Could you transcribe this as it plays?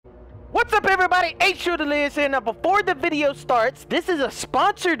What's up, everybody? Delirious here. Now, before the video starts, this is a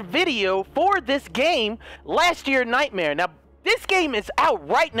sponsored video for this game, Last Year Nightmare. Now, this game is out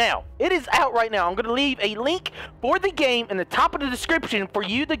right now. It is out right now. I'm going to leave a link for the game in the top of the description for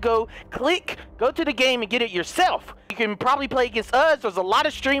you to go to the game and get it yourself. You can probably play against us. There's a lot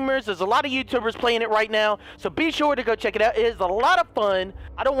of streamers. There's a lot of YouTubers playing it right now. So be sure to go check it out. It is a lot of fun.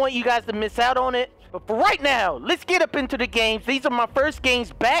 I don't want you guys to miss out on it. But for right now, let's get up into the games. These are my first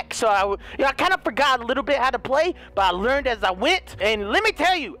games back, so I kind of forgot a little bit how to play, but I learned as I went. And let me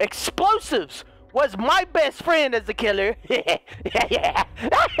tell you, explosives was my best friend as a killer. So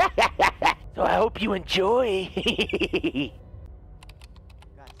I hope you enjoy.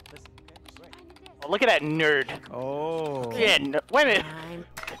 Oh, look at that nerd. Oh. Yeah, no, wait a minute.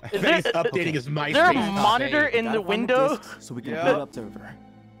 Is there a monitor in the window? So we can build up server.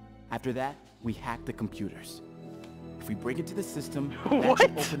 After that, we hack the computers. If we break into the system, that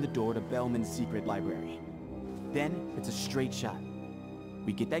should open the door to Bellman's secret library. Then it's a straight shot.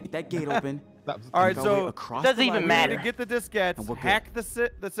 We get that gate open. All right, so it doesn't even matter. To get the diskettes, hack the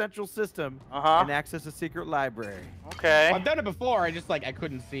central system, and access the secret library. Okay. Well, I've done it before. I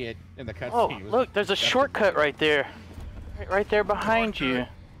couldn't see it in the cutscene. Oh, look, there's a shortcut right there. Right there behind you.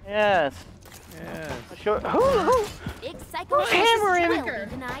 Yes. Yes. Who's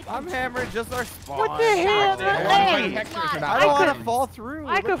hammering? I'm hammering just our spawn. What the hell? Hey! I don't want to fall through.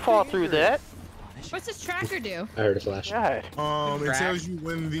 I could fall through that. What's this tracker do? I heard a flash. God. It tells you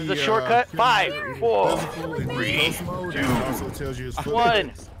when the There's a shortcut. 5, 4, 3, 2,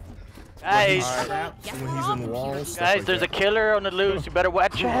 1. Guys, when he's in the walls. Guys, there's a killer on the loose. You better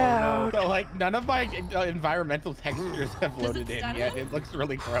watch out. So, like, none of my environmental textures have loaded in yet. It looks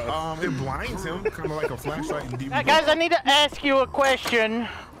really gross. It blinds him, kind of like a flashlight in deep. Guys, I need to ask you a question.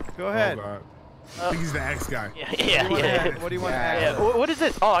 Go ahead. I think he's the axe guy. Yeah. What do you want to ask? Yeah. What is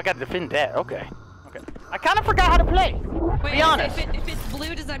this? Oh, I gotta defend that. Okay. I kind of forgot how to play. Wait, be honest. If it's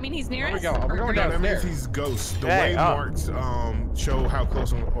blue, does that mean he's near us? We're going That means downstairs. he's ghost. The way marks show how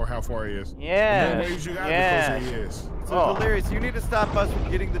close or how far he is. Yeah. The more ways you got, the closer he is. So Delirious, you need to stop us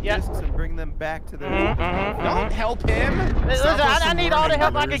from getting the discs and bring them back to the. Don't help him. Listen, I need all the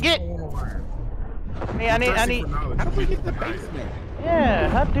help I can get. I need. How do we get to the basement? Yeah.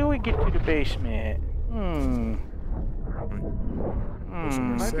 How do we get to the basement?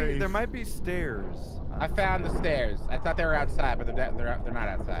 There might be stairs. I found the stairs. I thought they were outside, but they're not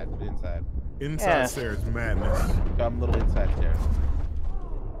outside. They're inside. Inside stairs, madness. So I'm little inside stairs.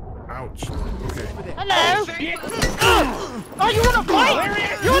 Ouch. Okay. Hello. Oh, you wanna fight?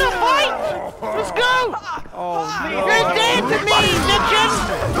 You wanna fight? Let's go. Oh no. You're dead to me, Ditchin.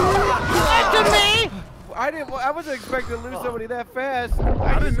 Dead to me. I wasn't expecting to lose somebody that fast. I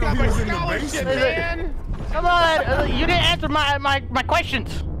didn't know got he my was in the scholarship, basement. man. Come on. You didn't answer my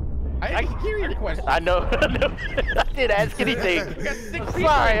questions. I can hear your question. I know. I didn't ask anything.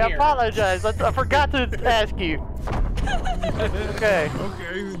 Sorry, I apologize. I forgot to ask you. Okay.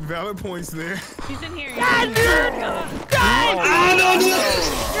 Okay, valid points there. He's in here. God, dude! God!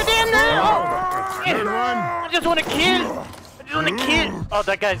 You're damn nerd! I just want to kill. Oh,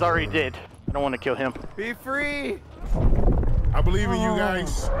 that guy's already dead. I don't want to kill him. Be free. I believe in you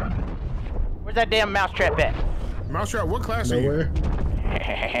guys. Where's that damn mousetrap at? Mousetrap, what class are you? Nowhere.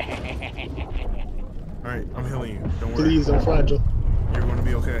 Alright, I'm healing you. Don't worry. Please, I'm fragile. You're gonna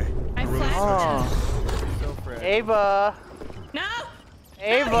be okay. I flashed. So fresh. Ava. No!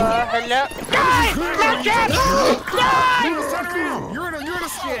 Ava, hello. Die! Mousetrap! Die! Turn around! You're in a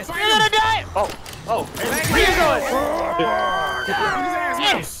shit. You're gonna die! Oh. Where you going?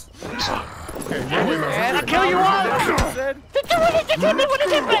 Okay, I'll kill you all! Did you really what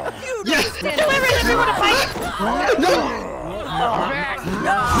is it? Yes! Did you really want to fight? No!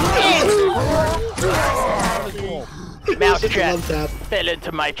 Mousetrap fell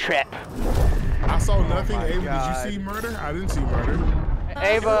into my trap. I saw nothing. Ava, did you see murder? I didn't see murder.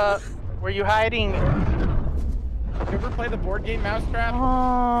 Ava, were you hiding? You ever play the board game Mousetrap?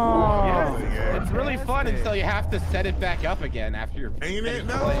 Oh. Yeah. It's really fun until you have to set it back up again after you're Ain't it?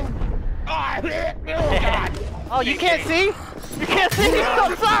 No. Oh, God. Oh, you can't see? You can't see?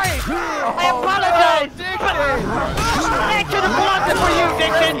 I'm sorry! I apologize! I should have blocked it for you,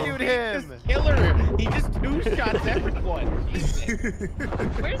 Dickon! Rescued him. Killer! He just two-shots everyone! Jesus.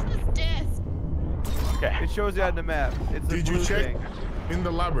 Where's this disc? Okay. It shows you on the map. It's a Did you blue check thing. in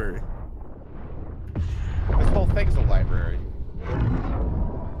the library? This whole thing's a library.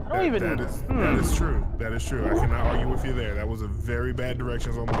 I don't even... That is true. That is true. I cannot argue with you there. That was a very bad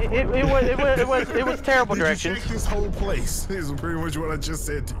directions on my part. It was terrible Did directions. you check this whole place? Is pretty much what I just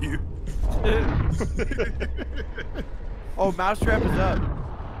said to you. Oh, Mousetrap is up.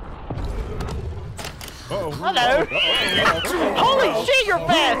 Uh-oh. Hello. Holy shit, you're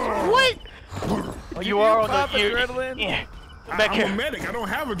fast. What? Oh, you are on the adrenaline? Yeah. Come back I'm here. a medic. I don't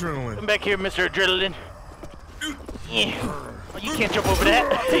have adrenaline. Come back here, Mr. Adrenaline. Yeah. Oh, you can't jump over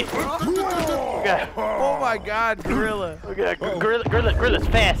that. Okay. Oh my God, Gorilla. Okay. Gorilla's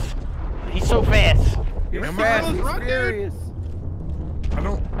fast. He's so fast. He's Am I fast, on he's this rocket? furious. I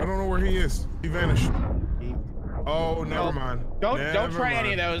don't know where he is. He vanished. Oh, never mind. Don't try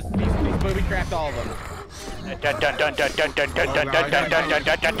any of those. He's booby trapped all of them. Dun dun dun dun dun dun dun dun dun dun dun dun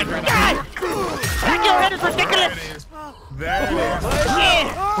dun dun dun. God! Your head is ridiculous. That is. Yeah.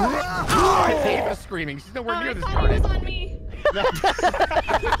 Ava's screaming. She's nowhere near I this thought he was target. on me.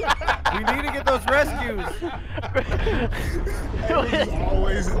 We need to get those rescues. There's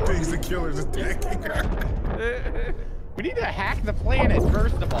always things the killer's attacking her. We need to hack the planet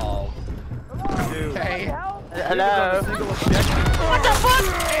first of all. Dude. Okay. Hello. Single objective. What the fuck?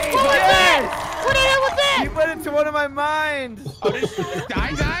 What was that? What the hell was He that? went into one of my minds. Oh, this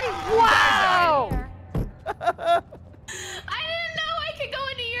die? Wow! I didn't know I could go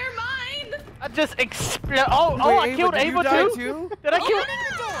into your mind. I just exploded. Oh, Wait, I killed did you Ava die too? Did I kill?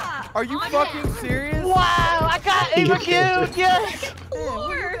 Are you fucking serious? Wow! I got Ava killed. Yes.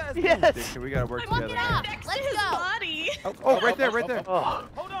 Lord. Yes. We gotta work Look together. it up. Next to his body. Oh, right there. Oh.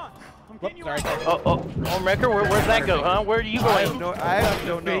 Whoops, sorry. Home wrecker. Where's that go? Huh? Where are you I going?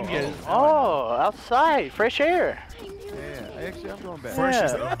 don't know. Fingers. Oh, outside, fresh air. Yeah, actually, I'm going back.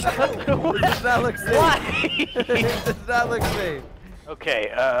 Yeah. It does not look safe. Why? It does not look safe. Okay.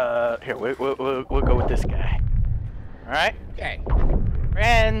 Here we'll go with this guy. All right. Okay.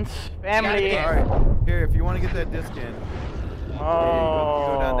 Friends, family. All right. Here, if you want to get that disc in,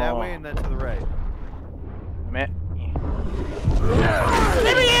 Oh. you go down that way and then to the right. Man.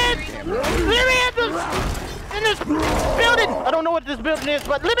 Let me in! Let me in this building! I don't know what this building is,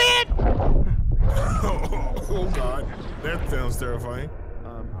 but let me in! Oh God, that sounds terrifying.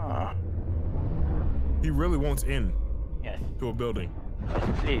 He really wants in Yes, to a building,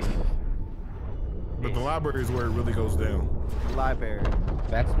 please. but the library is where it really goes down. Library.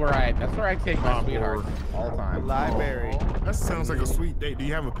 That's where I take my Oh, sweetheart Lord. all the time. Library. That sounds like a sweet date. Do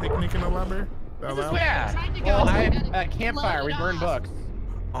you have a picnic in the library? That allowed? Yeah. Tried to go Well, I and have a campfire. We burn books.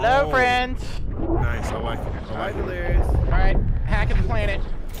 Hello, Oh, friends. Nice, I like it. I Hi, like it. Delirious. All right, hacking the planet.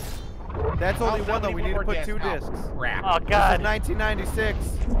 That's only Oh, one though. We need to put two Oh, discs. crap. Oh, This is God. 1996.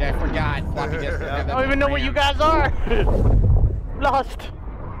 Yeah, I forgot. Floppy disk. I don't even know where you guys are. Lost.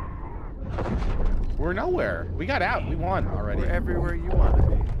 We're nowhere. We got out. We won already. We're everywhere you want to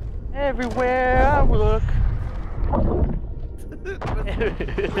be. Everywhere I look.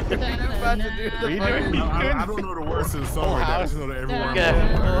 About to do the Are you fucking- doing- I don't know the words to the song like that. I just know that everyone. Okay.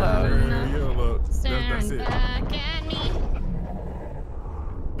 Yeah, look, that's Stand it. back at me.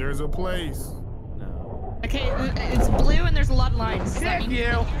 There's a place. Okay, it's blue and there's a lot of lines. Does that If mean-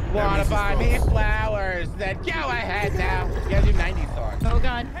 you wanna buy me flowers, then go ahead now. You gotta do 90s songs. Oh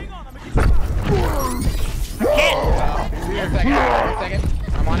God. One second.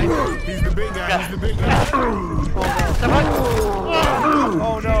 I'm on it. He's the big guy. He's the big guy.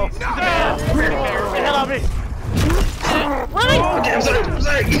 Oh no. Get the hell out of me. Really? Beat his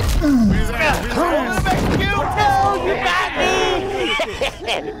ass, beat his ass. Oh, you got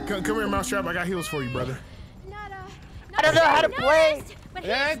me. Come here, Mousetrap. I got heals for you, brother. I don't know how to play.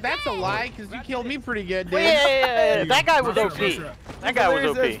 Yeah, that's a lie, because you killed me pretty good, dude. Yeah. That guy was OP. Mousetrap. That guy was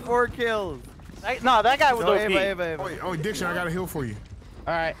Delirious has OP. 4 kills. No, that guy was So OP. Ava. Oh, Diction, I got a heal for you.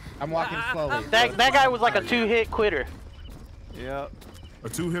 Alright, I'm walking slowly. That guy was like a 2-hit quitter. Yep. A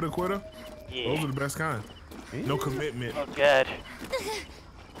 2-hitter quitter? Yeah. Those are the best kind. No commitment. Oh God.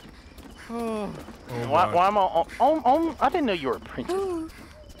 Oh, Why my. am I on? I didn't know you were a princess. You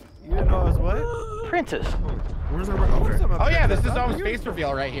didn't know I was what? Princess. Where's everybody? Okay. Oh yeah, this is Owen's face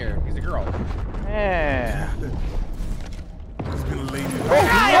reveal right here. He's a girl. Yeah. It's been a lady.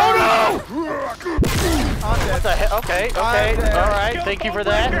 Oh no! I'm What dead. the hell? Okay. I'm dead. All right. Thank you for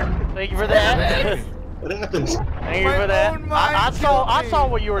that. Thank you for that. What happens? Thank you My for that. own mind I saw killed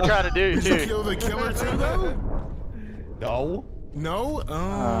me. what you were trying to do Did you too. kill the killer too, though? No. No?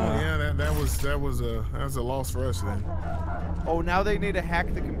 Oh, yeah. That was a loss for us then. Oh, now they need to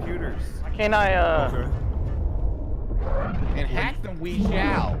hack the computers. Why can't I? Okay. And hack them we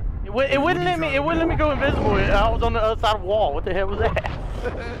shall. It wouldn't let me. It wouldn't let me go invisible. I was on the other side of the wall. What the hell was that?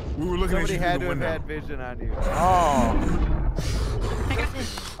 We were looking Somebody at you had through to the have window. had vision on you. Oh.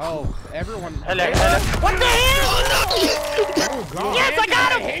 Oh, everyone. Hello. What the hell? Oh, God. Yes, I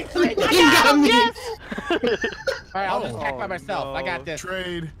got him. You got me. Yes. Alright, I'll just hack by Oh, myself. I got no. this.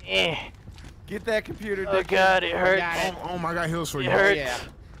 Trade. Eh. Get that computer, Oh Dick. God, it hurts. got it. Oh, I got heals for It you. hurts. Yeah.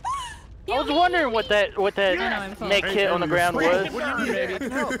 I was wondering what that med kit on the ground was. What do you need, baby?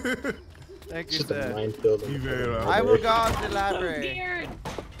 No. Thank you, Just a sir. minefield. I will go to the library.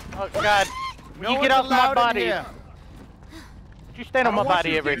 Oh God! No You get off my body. Here. You stand on my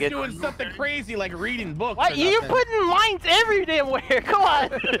body ever again. Doing something crazy like reading books. What? You're putting mines every damn where. Come on.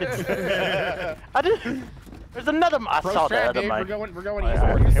 I just. There's another. I saw the other mine. We're going All east.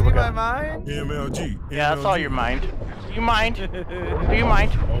 right, You here see we go. my mind? MLG. Yeah, I saw your mind. Do you mind? Do you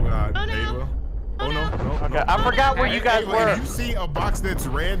mind? Oh God. Oh, no. Ava. Oh no. Okay, I forgot where you guys Ava, were. If you see a box that's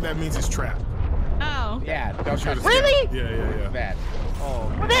red, that means it's trapped. Oh. Yeah, don't try to Really? Yeah. Bad. Oh.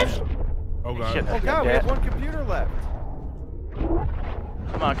 What is? Oh God. Shit. Oh God, we have one computer left.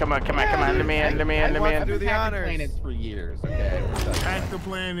 Come on. Let me in. I've do the honors. Planets for years. Okay. Hack the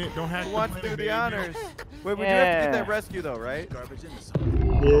planet. Don't hack Who the wants to planet. do the baby. honors? Wait, we do have to Yeah. get that rescue though, right? Yeah.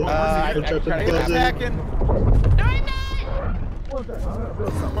 I Trapped in tried to the Hey, get what's closet. hacking? No, I'm not.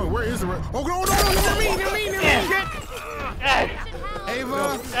 Oh, where is the red? Oh no! Near me!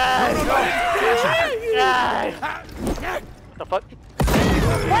 Ava. What the fuck?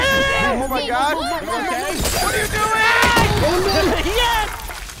 Oh my God! What are you doing? Yes!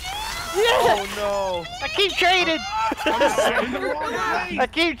 Yes! Oh no! I keep trading. I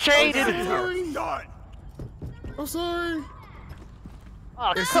keep trading. I'm sorry.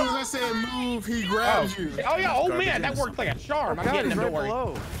 Oh, As soon as I said move, he grabs you. Oh yeah. Oh man, that worked like a charm. I'm God, getting he's him. right Don't worry.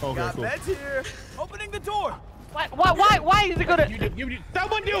 below. Okay, cool. here. Opening the door. why is it gonna?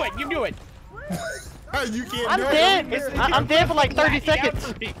 Someone do it. You do it. You can't I'm do dead. it. I'm dead for like 30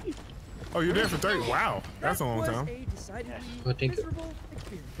 seconds. Oh, you're there for 30. Wow, that's a long time. I think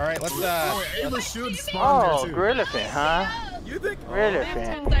All right, let's Oh, Ava should spawn Oh, there too. gorilla fin, huh? You think? Gorilla I have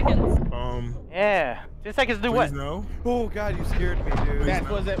fin. 10 seconds. Yeah. 10 seconds to do what? Please no. Oh God, you scared me, dude. That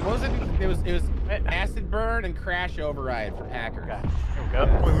was it. What was it? It was acid burn and crash override from hackers. Okay. Here we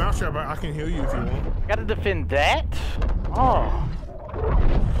go. Oh, mousetrap, I can heal you if you want. Gotta defend that. Oh.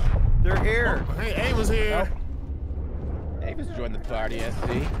 They're here. Oh, hey, Ava's here. Davis joined the party,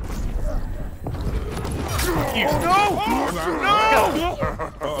 SC.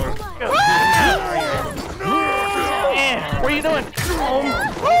 Yeah. What are you doing?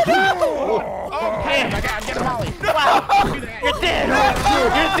 Oh, damn, I got him, Molly. Wow. You're dead. You're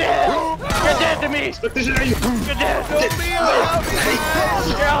dead. You're dead to me. You're dead.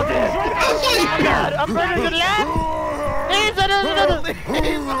 You're all dead. Oh God, I'm better than that.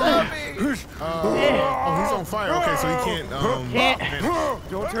 Oh, he's on fire. Okay, so he can't. Can't.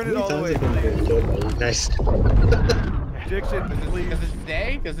 Don't turn it all the times way. have been killed by you. Nice. Diction, please. Does it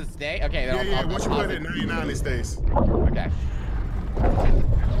stay? Does it stay? Okay, then Yeah. I'll Once you pause put it at 99, it stays. Okay.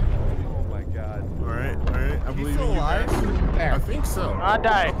 Oh my God. All right. I believe still in you alive? guys. There. I think so. I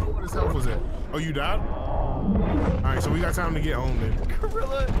died. What his health was at? Oh, you died? All right, so we got time to get home then.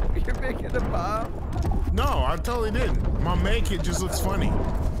 Gorilla, you're making a bomb. No, I totally didn't. My main kit just looks funny.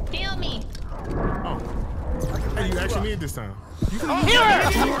 Heal me. Oh. Hey, you actually need it this time. You can Heal her!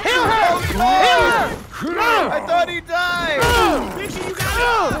 Heal her! Heal her! I thought he died. Dixie, you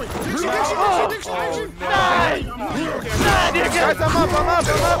got it! Dixie. Die! Die, dear Guys, God! I'm up.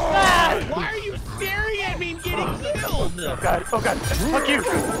 Die! Why are you staring at me and getting killed? Oh God! Fuck you!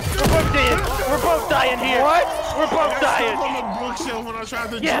 We're both dead! We're both dying here! What? We're both on dying! the bookshelf when I tried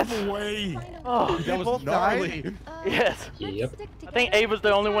to Yes. jump away. Oh, That was both gnarly. yes. Yep. I think Ava's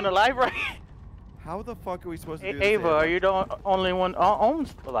the only one alive, right? How the fuck are we supposed to do this? Ava, are you the only one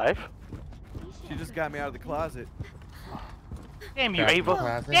owns alive? She just got me out of the closet. Damn you, Back Ava!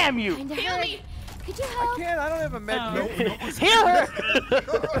 classic. Damn you! Heal me. Could you I help? can't. I don't have a med kit. Heal her!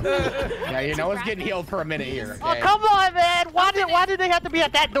 Yeah, you know it's getting healed for a minute here. Oh, Okay? come on, man! Why did they have to be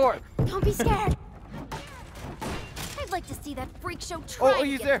at that door? Don't be scared. I'd like to see that freak show try Oh, to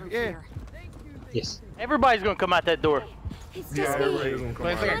he's get there. through Yeah. here. Yes. Everybody's gonna come out that door. It's Yeah, just everybody's me. gonna come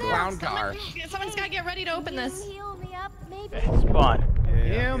But it's like a out. clown car. Someone's got to get ready to open Can this. you heal me up, maybe? Spawn.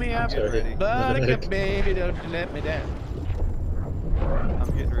 Yeah, Heal me up, Sorry. ready. buttercup baby, don't you let me down. I'm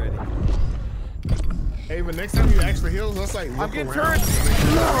getting ready. Hey, but next time you ask for heals, let's like I'm look getting around.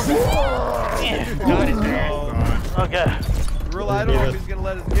 Yeah. God is dead. Oh, Okay. Gorilla, I don't know if he's gonna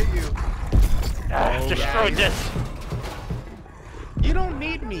let us get you. Destroy this. You don't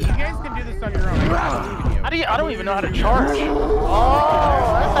need me. You guys can do this on your own. I don't believe in you. How do you? I don't even know how to charge.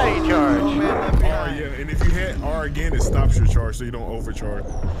 Oh, that's how you Oh charge. man, left Oh, behind. yeah, and if you hit R again, it stops your charge so you don't overcharge.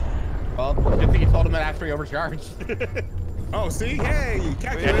 Well, good thing you told him that after he overcharged. Oh, see? Hey, Oh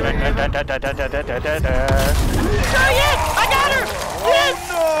calculator. yes! I got her! Yes!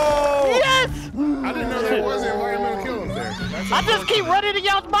 No! Yes! I didn't know there was an environmental kill up there. That's I just keep running in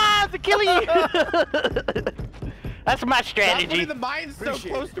y'all's minds and killing you. That's my strategy. The mine's so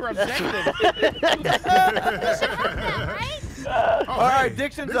close to our objective. All right,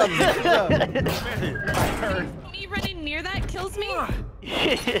 Dixon's up. Dixon's up. Me running near that kills me.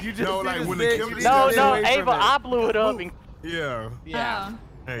 You just No, like when the killer. No, Stay away Ava, from it. I blew it up. And... Yeah. Yeah.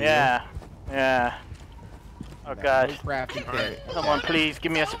 There you Yeah. Yeah. Oh gosh. Crafty kit. Someone please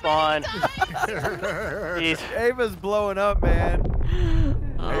give me a spawn. Please. Ava's blowing up, man. go.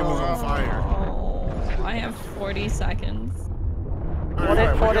 Ava's on fire. Oh, I have 40 seconds.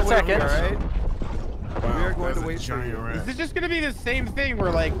 40 seconds. All right. Wow, We are going that's to a wait for giant you. rat. Is this just gonna be the same thing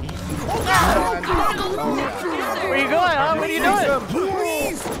where like Where you going, huh? What are you doing?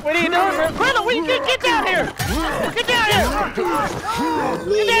 What are you doing, Gorilla? Where you get down here? Get down here!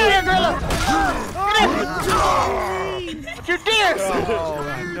 Get down here, Gorilla! You're deer!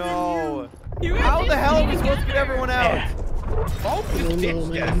 Oh no! How the hell are we supposed to get everyone out? Both just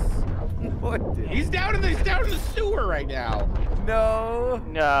ditched us. What? He's down in the sewer right now. No.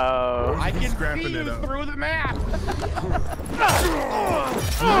 No. I can scrapping see it you up. through the map.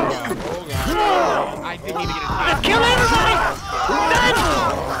 Oh, God. I didn't even get a Just kill everybody! Done!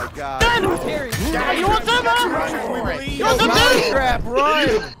 Oh my God. Done! You want some, huh? You want some too? Crap! Run!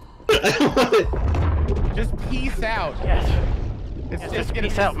 Just peace out. Yes. It's Just gonna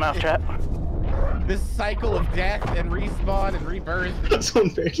peace be out, Mousetrap. This cycle of death and respawn and rebirth.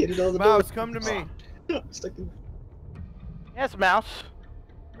 Someone barricaded all the Mouse, come to me. doors. Stuck in. Yes, Mouse.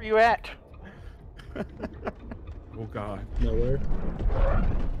 Where you at? Oh, God. Nowhere.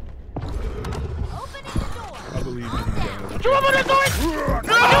 Opening the door. I believe in you guys. Don't you open the door!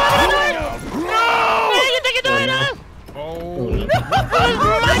 No! No! Man, you think you're doing it? Oh.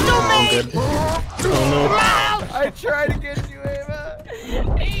 My domain! Oh no. Mouse! I tried to get you, Ava.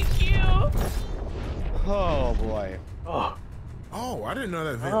 Thank you. Oh boy. Oh. Oh, I didn't know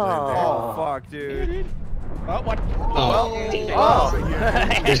that vent Oh. Oh fuck, dude. Oh, what? Oh. Oh.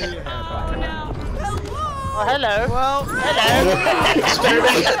 Oh, hello. Well,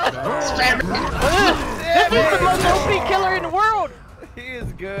 Hello. This is the most OP killer in the world. he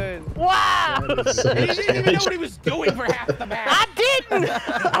is good. Wow. He didn't even know what he was doing for half the map. I didn't.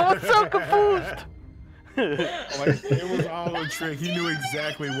 I was so confused. It was all a trick. He knew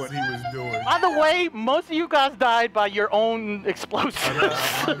exactly what he was doing. By the way, most of you guys died by your own explosives.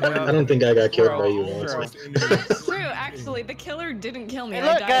 I don't think I got killed by you, honestly. True, actually, the killer didn't kill me. Hey,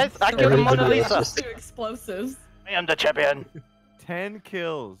 look, I guys, died I killed the through Mona Lisa. 2 explosives. I am the champion. 10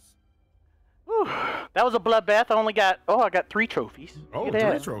 kills. Whew. That was a bloodbath. I only got I got 3 trophies. Oh, Look 3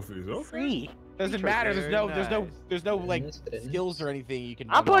 at that. trophies. Okay. 3. Doesn't matter. There's no like Nice, very skills or anything you can.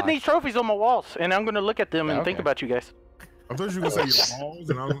 I'm putting unlock. these trophies on my walls, and I'm gonna look at them and Okay. think about you guys. I thought you were gonna say your balls,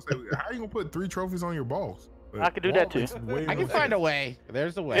 and I was gonna say, how are you gonna put 3 trophies on your balls? I could do that too. I can find a way.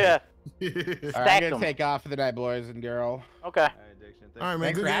 There's a way. Yeah. All right, Stack I'm gonna them. take off for the night, boys and girl. Okay. All right, Dixon. All right, man.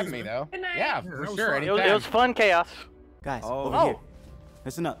 Thanks Good for having games, me, man. though. Good night. Yeah, that for was sure. fun. It was fun chaos. Guys, Oh. over Oh. here.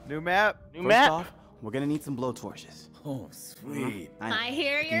 Listen up. New map. New First map. off, we're gonna need some blowtorches. Oh, sweet. I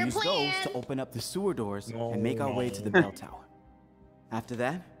hear We can your use those plan. to open up the sewer doors No, and make our way to the bell tower. After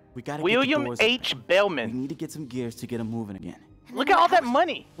that, we gotta get William the doors H. open. We Bellman. need to get some gears to get them moving again. Look at all that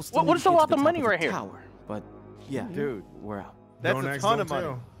money. We'll still What need is to all get to the top money of the right here? Tower, but yeah, Dude. we're out. That's Don't a ask, ton don't of money.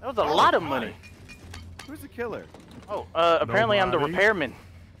 tell. That was a lot of money. Who's the killer? Oh, apparently I'm the Nobody. repairman.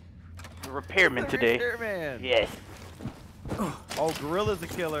 The repairman today. Man. Yes. Oh, Gorilla's the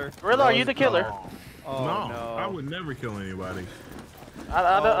killer. Gorilla, are you the killer? Oh no, no. I would never kill anybody.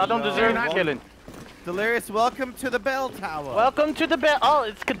 I don't no. deserve You're not- killing. Delirious, welcome to the bell tower. Welcome to the bed. Oh,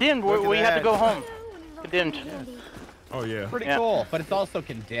 it's condemned. Look at We have to that. go home. Condemned. Oh yeah. Pretty Yeah. cool, but it's also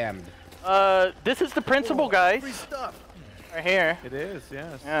condemned. This is the principal, guys. Right here. It is,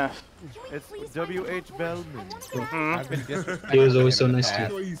 yes. Yes. It's W.H. Bellman. I've been disrespected He was always so in the nice to past.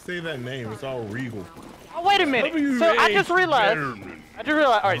 The way you say that name, it's all regal. Oh, wait a minute. So I just realized.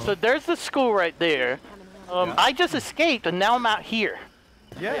 All right, so there's the school right there. I just escaped, and now I'm out here.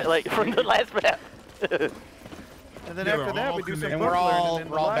 Yes. Like from the last map. And then Yeah, after they're that, all we do some connected. And book we're all learning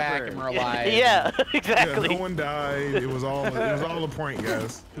in the back library. and we're alive. Yeah, Yeah, exactly. no one died. It was all a prank,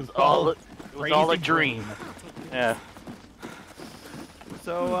 guys. It was all a Crazy dream. Yeah.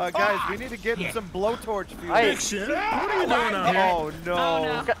 So, guys, we need to get some blowtorch fuel. Hey. Fiction? What are you doing out here? Oh no.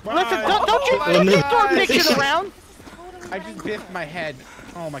 Oh, no. Listen, don't you my don't you God. throw fiction around. I just biffed my head.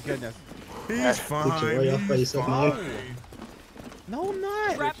 Oh my goodness. He's fine. Why you off by He's yourself, man? fine. No, I'm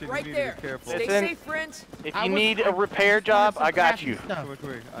not. Right there. Careful. Stay safe, friends. If I you was- need I a repair job, I got crafty you. stuff. Quick,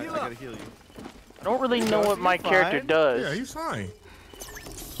 quick. I gotta heal you. I don't really know what my You're character fine. does. Yeah, he's fine.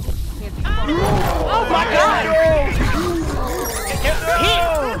 Oh my God!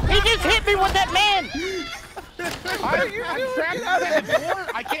 He just hit me with that man. I'm trapped out of the door.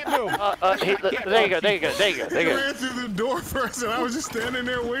 I can't move. There you go. There you go. There you go. There You you go. ran through the door first, and I was just standing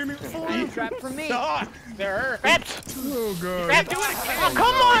there waiting for you. Trapped for me. There. Trapped. Oh god. Trapped. Do it. Oh,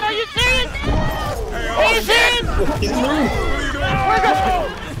 come on. Are you serious? Hey, Are you serious? He's in the room. What are you doing?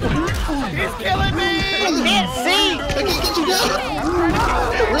 He's killing me. I can't see. I can't get you down. Run.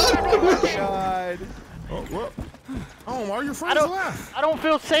 God. Oh, what? Oh, all your friends left. I don't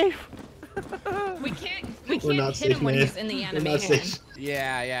feel safe. We can't We're not hit him safe, when man. he's in the We're not animation. safe.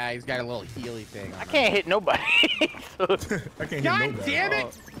 Yeah, he's got a little healy thing. I can't hit nobody. So- I can't God get no damn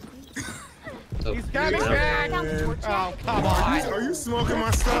it! Oh, He's coming yeah. back! Oh, come on! Are you smoking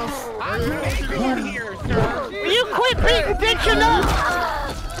my stuff? I'm in here, sir! Will you quit being ridiculous?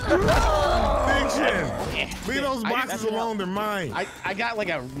 Fiction! Leave those boxes alone, they're mine. I got like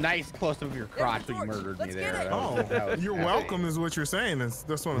a nice close-up of your crotch when you murdered me there. Oh, you're welcome is what you're saying.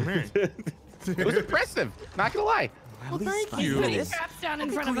 That's what I'm hearing. It was impressive, not gonna lie. Well, thank you. Putting traps down in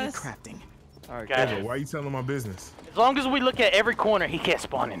front of us. Crafting. All right, Gotcha. good. Why are you telling my business? As long as we look at every corner, he can't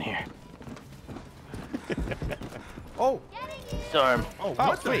spawn in here. Oh, Sorry. Oh, Oh,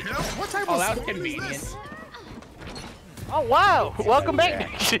 what the sweet. hell? What type Oh, of that was spawn is convenient. this? Oh wow! Welcome back,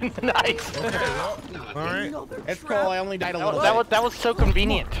 Nation. Nice. Okay, well, all right. It's cool. I only died a little That was so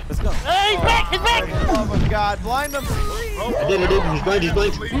convenient. Let's go. Hey, he's back! He's for back! the love of God, blind them. I did. He's blind. He's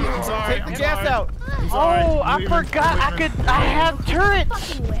blind. I'm sorry. Take the I'm gas sorry. out. I'm sorry. Oh, I I'm leaving. forgot. I'm leaving. I have turrets.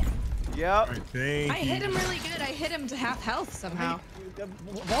 Fucking whip. Yep. All right, thank I you. hit him really good. I hit him to half health somehow.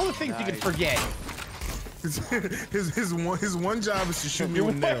 Of all the things you could forget. His one job is to shoot me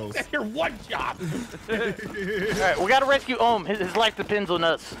with nails. That's your one job. All right, we gotta rescue Ohm. His life depends on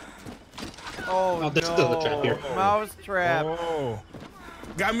us. Oh, Oh, there's still a trap here. Mouse trap. Oh.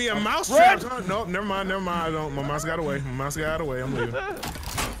 Got me a mouse trap, huh? No, never mind. I don't. My mouse got away. I'm leaving.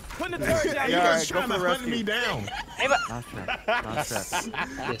 Putting the Hey, down. you All guys right, go trying for to the hunt me rescue. down. Hey, but Mouse trap. Mouse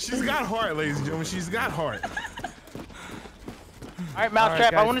trap. She's got heart, ladies and gentlemen. She's got heart. all right,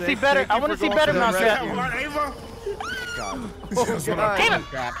 Mousetrap. I guys, want to see thank- better. thank you I want to for see going better, to the Have Mousetrap. heart, Ava. God. That's what I- Damn it!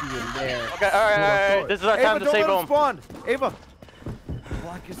 Trap you in there. Okay, all right. This is our Ava, time to don't save let him Ohm. spawn. Ava.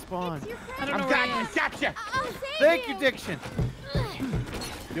 Block his spawn. I don't know I'm where he got you. is. Gotcha. I'll save Thank you, Diction.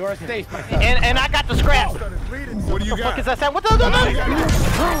 You are safe, my son. And I got the scrap. What do you Fuck got? is that sound? What the? No! What do you got?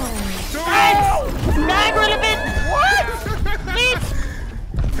 Nine relevant. What? Please.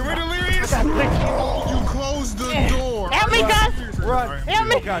 Come here, Delirious. You closed the door. Help me, guys. Run. Help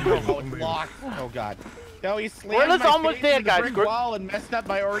me. Oh, God, no. Oh, it's locked. Oh god. No, he slammed Gorilla's my almost face dead, into the guys. brick wall and messed up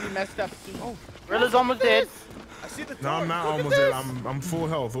my already messed up. Oh, Gorilla's almost dead. I see the No, I'm not Look at almost dead. this. I'm full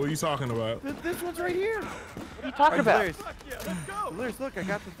health. What are you talking about? This one's right here. What are you talking about? Delirious, look, I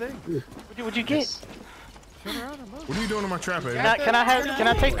got the thing. What'd you get? Turn around and look. What are you doing to my trap, Ava? Can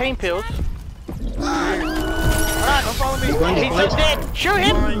I take pain pills? Don't follow me. He's so dead. Shoot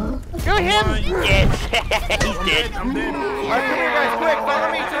him. Shoot him. Yes. He's dead. I'm dead. All right, come here, guys, quick.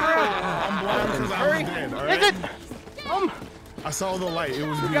 Follow me. Turn around. I'm blind because I'm dead. All Is right? it? I saw the light. It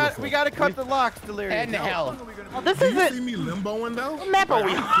was We beautiful. got to cut the locks, Delirious. and hell. Oh, this Do you isn't. see me limboing though? What map are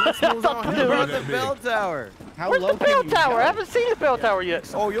we on? I thought We're the- We're on that the big. bell tower. How Where's low the bell can you tower? go? I haven't seen the bell tower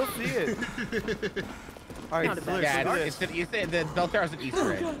yet. Oh, you'll see it. All right, Delirious, Yeah, look at it's this. the bell tower's an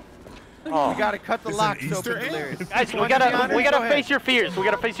Easter egg. Oh. We got to cut the It's an locks Easter open, egg? Delirious. Guys, we Go gotta ahead. face your fears. We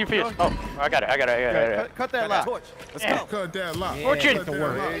gotta face your fears. Oh, I got it. Cut that lock. Let's go. Cut that lock. Fortune. Cut that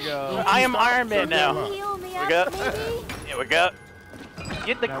There lock. you go. I am Iron Man now. Heal me We got- up, maybe? Here we go.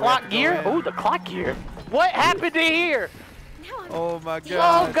 Get the Now we clock have to go gear. in. Oh, the clock gear. What happened to here? Now I'm Oh my Oh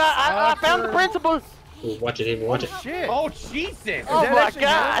God. God, I found the principal. Oh, watch it, Ava. Watch it. Shit. Oh Jesus! Oh that my actually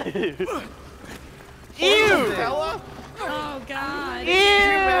God. Ew. Stella? Oh god.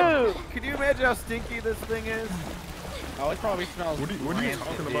 Ew. Can you imagine how stinky this thing is? Oh, it probably smells. What are you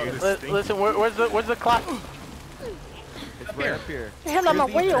talking about? dude. This stink? Listen, where's the clock? It's right up here. Hell on my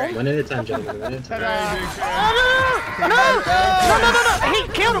Here's the Easter wheel. egg. One at a time, gentlemen. One at a time. No! He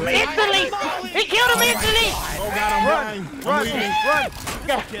killed him instantly. He killed him instantly. Oh God, I'm blind. I'm Run, leaving. run.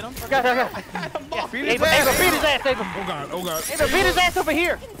 Okay. Beat his Ava, ass. beat his ass, Ava. Oh God, oh God. Ava, beat his ass over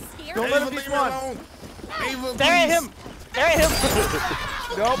here. scared. Don't Ava, let him leave me despawn. alone. Ava, Stare at please. him. Stare at him.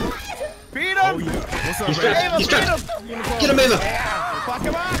 Nope. Beat Oh him. yeah. What's up, He's Ava? trapped. He's Beat trapped. him. Get him, Ava. Fuck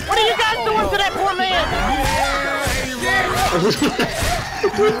him up! What are you guys doing to that poor man?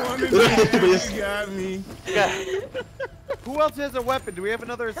 You got me. Yeah. Who else has a weapon? Do we have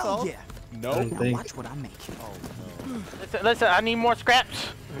another assault? Yeah. I don't think. Watch what I make. Listen, I need more scraps.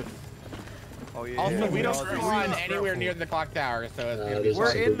 Oh yeah. Also, yeah. we don't All these- spawn anywhere near the clock tower, so it's gonna be. there's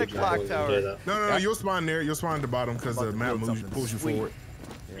We're some in booby the clock trap tower. over there, No, you'll spawn there. You'll spawn at the bottom because the map moves, pulls you forward.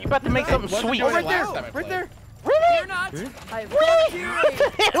 You about to make something Wasn't sweet. doing Oh, it right there. last time I Right played. there. cannot. I have What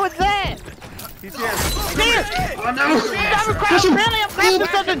the hell was that? He's here. Oh no!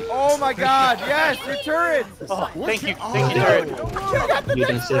 Oh my God! Yes, your turret. Oh, thank you, turret. You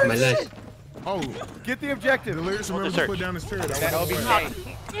done saved my life. Oh, Get the objective. Delirious, remember to put down his turret. That'll be Damn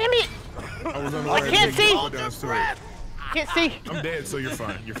it! I was on the I can't see. Put down his turret. Can't see. I'm dead, so you're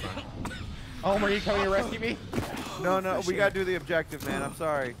fine. You're fine. Homer, are you coming to rescue me? No, we gotta do the objective, man. I'm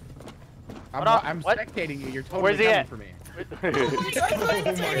sorry. I'm What? spectating you. You're totally Where's he coming at? for me. Oh my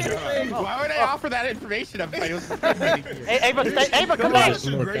God. Why would I offer that information up if I was spectating you? Hey, Ava, come back. He's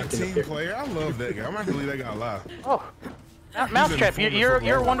a great team player. I love that guy. I'm not gonna leave that guy alive. Oh, Mousetrap, you're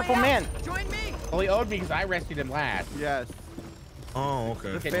a wonderful man. Join me. Well, he owed me because I rescued him last. Yes. Oh,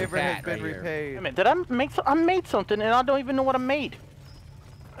 okay. The Get favor the has cat been right here. repaid. Wait a minute, did I make I made something and I don't even know what I made.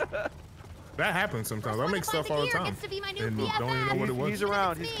 That happens sometimes. I make stuff all the time. Gets to be my new And don't even know what it was. He's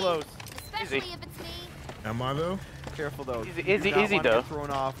around. He's close. Especially Easy. if it's me. Am I though? Careful though. Easy, You do not easy want to though. get thrown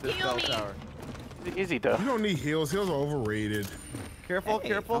off this Heal bell me. tower. Easy though. You don't need heals. Heals are overrated. Careful, Hey,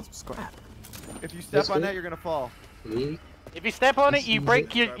 careful. found some scrap. If you step That's on good. that, you're gonna fall. Me? If you step on it, you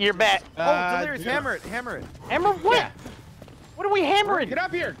break your back. Oh, Delirious, hammer it, hammer it. Hammer what? Yeah. What are we hammering? Get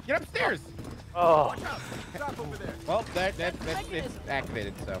up here. Get upstairs. Oh, Well, that's it's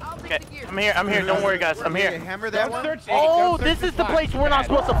activated, so. okay. I'm here. Don't worry, guys. I'm Okay, here. hammer that Don't one. search it. Oh, Don't search this is the box. place we're not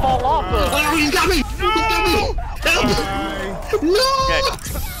supposed to fall off of. Oh, he's got me! He's got me! Help! No! Okay.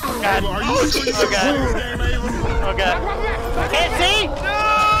 God. Are you sure you Oh, God. the game, Ava? Oh God. I can't see. No!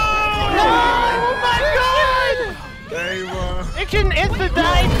 Oh my God! Ava. Fiction instant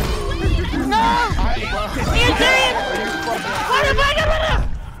died. No! Are you serious? What am I gonna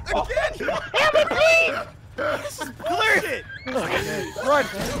do? Help me, please! Cleared it. Run!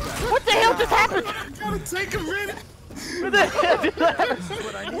 What the hell just happened? Gotta take a minute. What the hell just happened?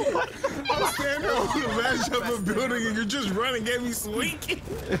 I'm standing over the edge of a building and you're just running at me squeaking.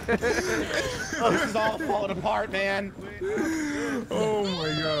 This is all falling apart, man. Oh my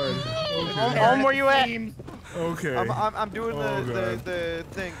God. Home, where you at? Okay. I'm doing Oh, God. the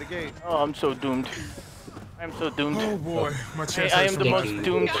thing, the gate. Oh, I'm so doomed. I'm so doomed. Oh boy, my Hey, chest I hurts am the so most much.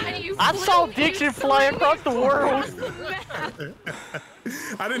 doomed. God, you I saw Dixon fly across the world.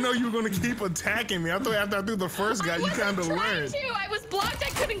 I didn't know you were gonna keep attacking me. I thought after I threw the first guy, you kind of learned. I was blocked. I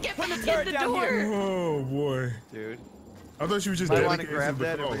couldn't get in the door. Oh boy, Dude, I thought you were just I want to dedicated grab the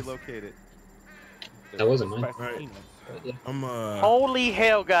that and cause. relocate it. That wasn't mine. Right. But yeah. I'm Holy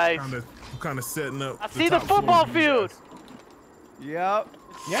hell, guys. kind of setting up. I see the top floor football for you guys. field. Yep.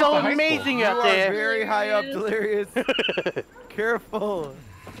 Yeah, So the high school. amazing You out are there. very high up, Delirious. Careful.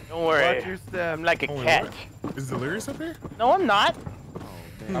 Don't worry. Watch your step. I'm like a Oh, wait, cat. what? Is Delirious up here? No, I'm not.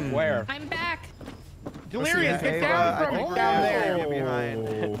 Up where? I'm back. Delirious, Ava, get down I from think it. we're Down gonna there. get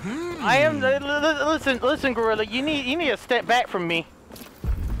behind. I am. Listen, Gorilla. You need to step back from me.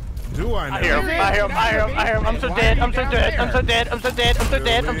 Do I know? I hear him. I'm so dead. I'm so dead. I'm so dead. I'm so dead. I'm so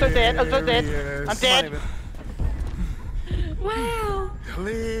dead. I'm so dead. I'm so dead. I'm dead. Wow.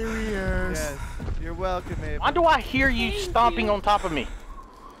 Delirious. Yes. You're welcome, Ava. Why do I hear you stomping on top of me?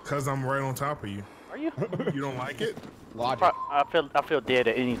 Cause I'm right on top of you. Are you? You don't like it? Logic. I feel dead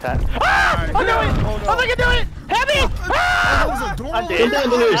at any time. Ah! I do it! Oh, no. I think I do it! Help me! Ah! That was a door. I'm dead. Get down,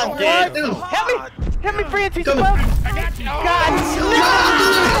 Delirious. I'm dead. Get down. Help me! Help me, Francis! Come Above. on. I got you.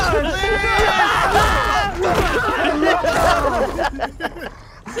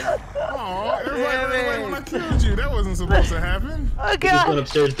 Aw, everybody ran away when I killed you. That wasn't supposed to happen. Oh, I just went God!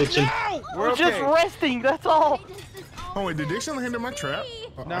 upstairs, Diction. We're okay. just resting, that's all. Oh wait, did Diction hinder my trap?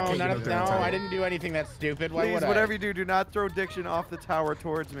 Oh, I No, can't none get of, up there no, in time. I didn't do anything that's stupid. Why Please, would I? whatever you do, do not throw Diction off the tower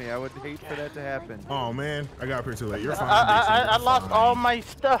towards me. I would hate for that to happen. Oh man, I got up here too late. You're fine. I Diction. lost Fine. all my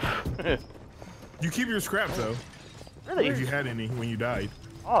stuff. You keep your scrap though, if you Really? had any when you died.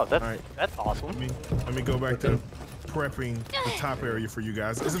 Oh, that's Alright. that's awesome. Let me go back to prepping the top area for you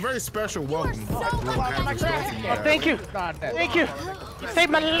guys. It's a very special welcome. Little Patrick Stone for you Oh, guys. thank you. Thank you. You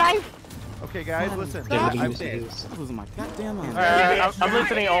saved my life. Okay, guys, listen. Damn, I'm you dead. used to do this. Losing my goddamn mind. I'm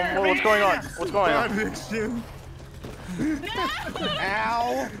listening. What's going on? What's going on? Diction.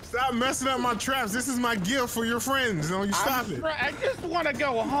 Ow! Stop messing up my traps. This is my gift for your friends. Don't you stop it. I just want to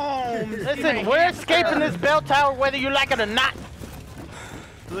go home. Listen, we're escaping this bell tower whether you like it or not.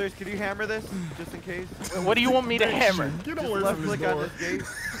 Delirious, can you hammer this just in case? What do you want me to hammer? Get Just away left from this click on door. this gate.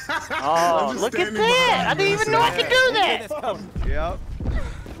 Oh, just look at standing that! I behind didn't you. even know I could do that. Yep.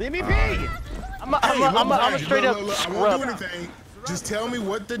 Leave me be. I'm a straight up Look, I won't do scrub. anything. Just tell me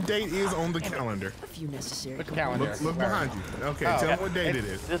what the date is on the calendar. Which calendar? Look behind you. Okay, Oh, tell me okay. what date it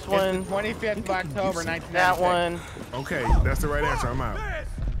is. This It's one, the 25th of October, 1996. that one. Okay, that's the right answer. I'm out.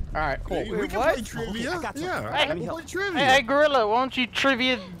 All right, cool. We can play trivia. Yeah, Hey, we'll play trivia. Hey, Gorilla, why don't you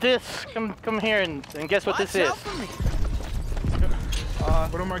trivia this? Come here and guess what this is.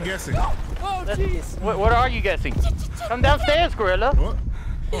 What am I guessing? Oh, jeez. What are you guessing? Come downstairs, Gorilla. What?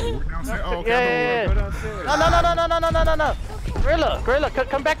 Oh, we're downstairs. Oh, okay. Yeah. Go downstairs. No. Gorilla,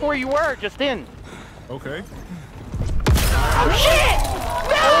 come back where you were just then. Okay. Oh, shit!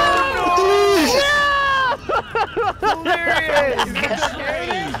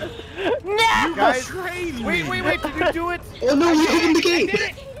 No! You Guys, betrayed me. wait, did you do it? Oh no, you opened the gate!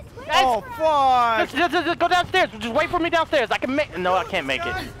 Guys, Oh, fuck! just go downstairs. Just wait for me downstairs. I can make. No, I can't make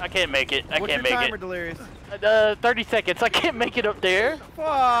it. I can't make it. What's your timer, Delirious? 30 seconds. I can't make it up there. No,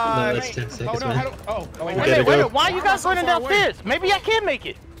 Fuck! it's 10 Oh seconds, no, man. how do? Oh, wait. Gotta go. Why are you guys running so far away. downstairs? Maybe I can make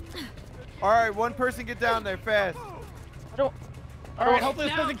it. Alright, one person get down there fast. I don't. All right, hopefully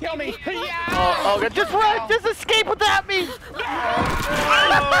this doesn't kill me. Yeah. Oh, just run! Just escape without me!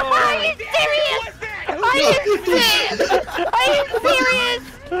 Are you serious? Are you serious? Are you serious?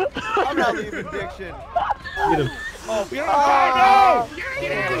 I'm not leaving Diction. Get him. Oh, no!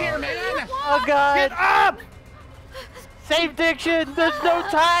 Get out of here, man! Oh God! Get up! Save Diction! There's no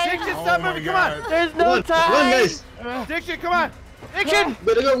time! Diction, Oh stop my moving, come on! God. There's no Come on, time! run, guys. Diction, come on! Diction!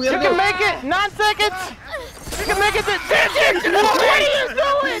 Better go, we You gotta can go. make it! 9 seconds! You can make it! Diction! What are you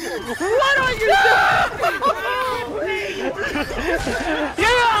doing? What are you doing? Yeah!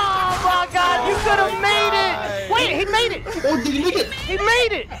 Oh my God! You could have made it! Wait, he made it! Oh, did you make it? He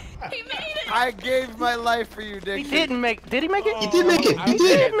made it! He made it. I gave my life for you, He Diction. didn't make. Did he make it? He did make it. He He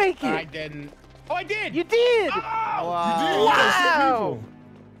did. did make I it. didn't. Oh, I did. You did. Wow. Wow.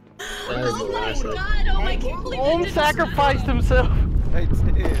 That is the Oh my last one. god, oh I can't believe Holmes it. sacrificed himself. I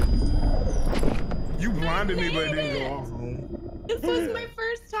did. You blinded me, but it didn't go off. This was my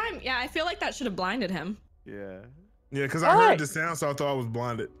first time. Yeah, I feel like that should have blinded him. Yeah. Yeah, because I Alright. heard the sound, so I thought I was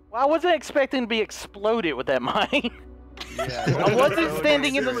blinded. Well, I wasn't expecting to be exploded with that mine. Yeah. I wasn't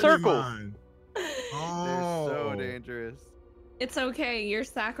standing in the Really circle. mine. They're Oh. so dangerous. It's okay. Your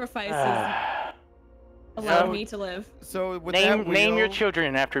sacrifices allowed So- me to live. So with that Name your wheel-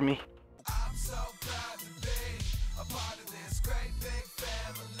 children after me. I'm so proud to be a part of this great big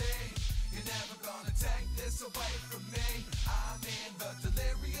family. You're never gonna take this away from me. I'm in the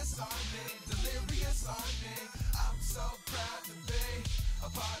delirious army, delirious army. I'm so proud to be a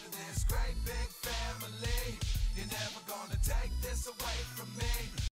part of this great big family. You're never gonna take this away from me.